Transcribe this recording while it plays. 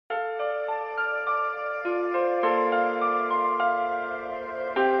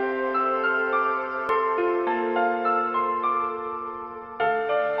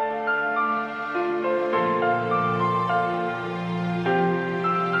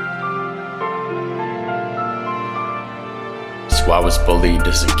So I was bullied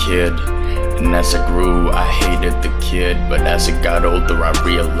as a kid, and as I grew, I hated the kid. But as I got older, I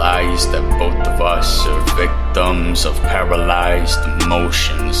realized that both of us are victims of paralyzed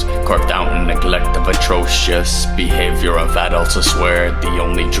emotions, carved out in neglect of atrocious behavior of adults. I swear the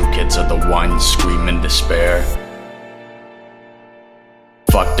only true kids are the ones screaming despair.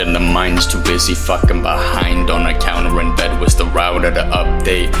 Fucked and the mind's too busy fucking behind on a counter in bed was the router to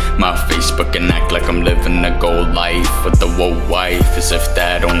update my Facebook and act like I'm living a gold life with the woah wife, as if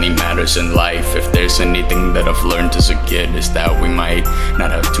that only matters in life. If there's anything that I've learned as a kid, is that we might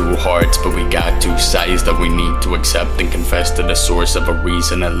not have two hearts, but we got two sides that we need to accept and confess to the source of a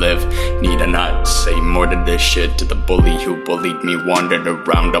reason to live. Need I not say more to this shit? To the bully who bullied me, wandered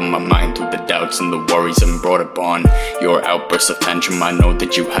around on my mind through the doubts and the worries and brought upon your outbursts of tantrum. I know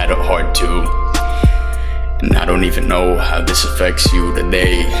that you had it hard too, and I don't even know how this affects you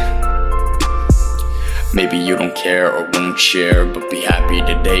today. Maybe you don't care or won't share, but be happy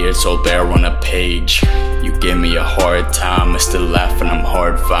today, it's all there on a page. You give me a hard time, I still laugh and I'm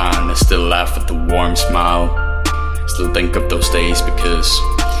hard fine. I still laugh with a warm smile, still think of those days, because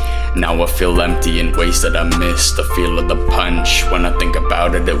now I feel empty in ways that I missed. The feel of the punch, when I think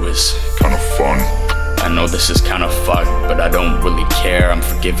about it, it was kinda fun. I know this is kinda fucked, but I don't really care. I'm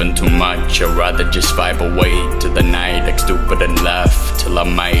forgiven too much. I'd rather just vibe away to the night, act stupid and laugh till I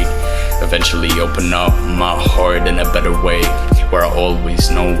might eventually open up my heart in a better way, where I always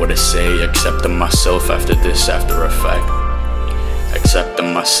know what to say. Accepting myself after this after effect.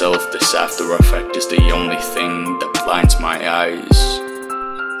 Accepting myself, this after effect is the only thing that blinds my eyes.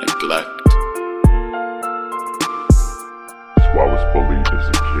 Neglect. So I was bullied as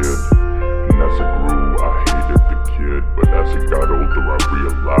a kid, and as I grew, I hated the kid. But as I got older, I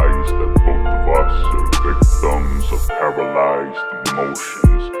realized that both of us are victims of paralyzed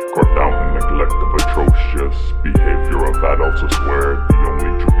emotions, carved out in neglect of atrocious behavior of adults. I swear the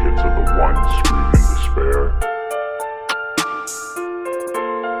only true kids are the ones screaming despair.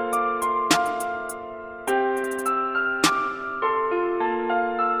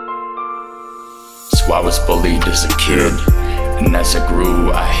 So I was bullied as a kid, and as I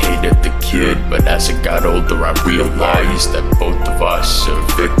grew, I hated the kid. But as I got older, I realized that both of us are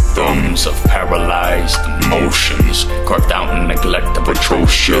victims of paralyzed emotions, carved out in neglect of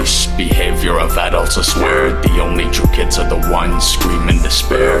atrocious behavior of adults. I swear the only true kids are the ones screaming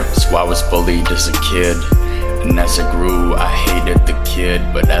despair. So I was bullied as a kid, and as I grew, I hated the kid.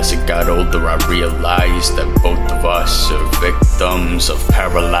 But as I got older, I realized that both of us are victims of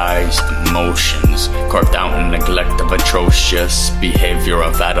paralyzed emotions, carved out in neglect of atrocious behavior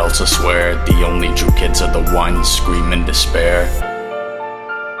of adults. I swear the only true kids are the ones screaming despair.